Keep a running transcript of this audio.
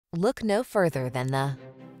Look no further than the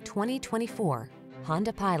 2024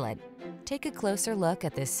 Honda Pilot. Take a closer look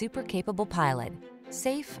at this super capable Pilot.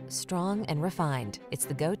 Safe, strong, and refined, it's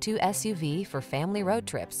the go-to SUV for family road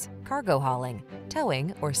trips, cargo hauling,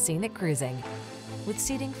 towing, or scenic cruising. With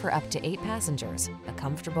seating for up to 8 passengers, a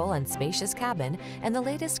comfortable and spacious cabin, and the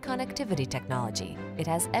latest connectivity technology, it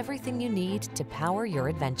has everything you need to power your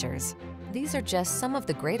adventures. These are just some of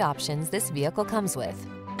the great options this vehicle comes with: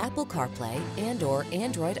 Apple CarPlay and/or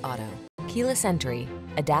Android Auto, keyless entry,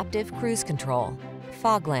 adaptive cruise control,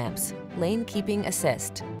 fog lamps, lane keeping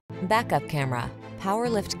assist, backup camera, power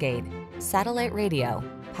liftgate, satellite radio,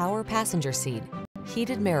 power passenger seat,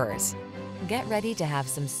 heated mirrors. Get ready to have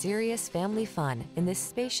some serious family fun in this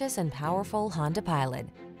spacious and powerful Honda Pilot.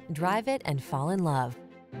 Drive it and fall in love.